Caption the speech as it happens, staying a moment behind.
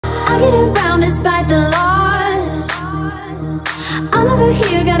I get around despite the loss. I'm over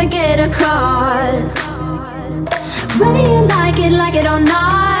here, gotta get across. Whether you like it or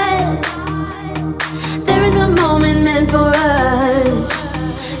not, there is a moment meant for us.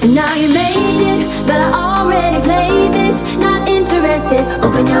 And now you made it, but I already played this. Not interested,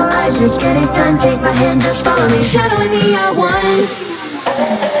 open your eyes, let's get it done. Take my hand, just follow me, shadowing me, I won.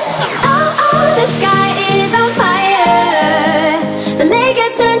 Oh, oh, the sky is on fire. The lake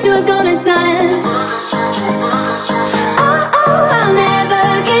has turned to a golden sun. Oh, oh, I'll never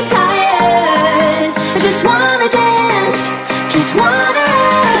get tired. I just wanna dance, just wanna.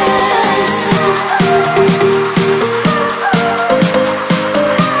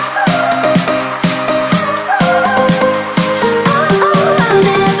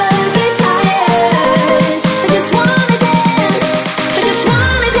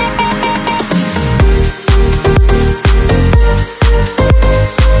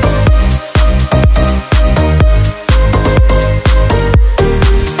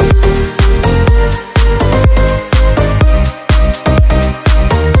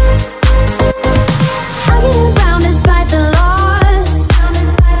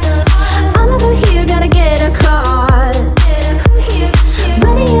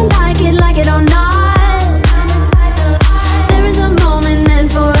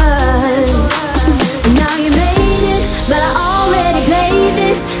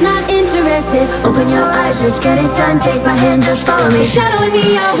 Open your eyes, let's get it done. Take my hand, just follow me, shadowing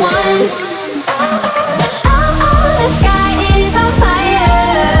me, I won. Oh, oh, the sky is on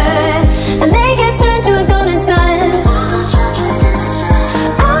fire. The lake has turned to a golden sun.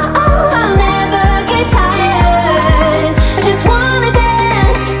 Oh, oh, I'll never get tired. I just wanna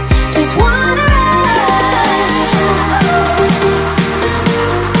dance, just wanna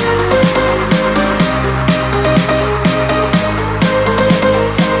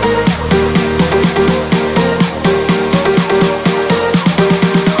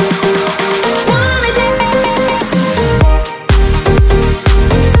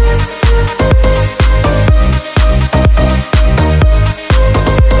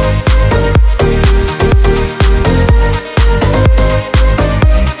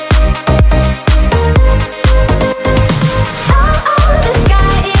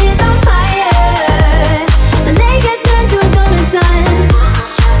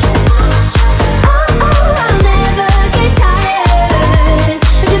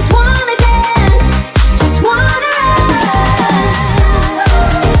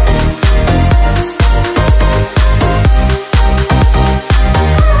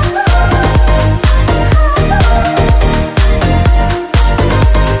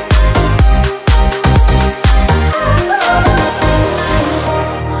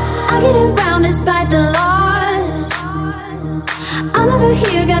despite the loss. I'm over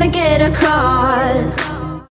here, gotta get across.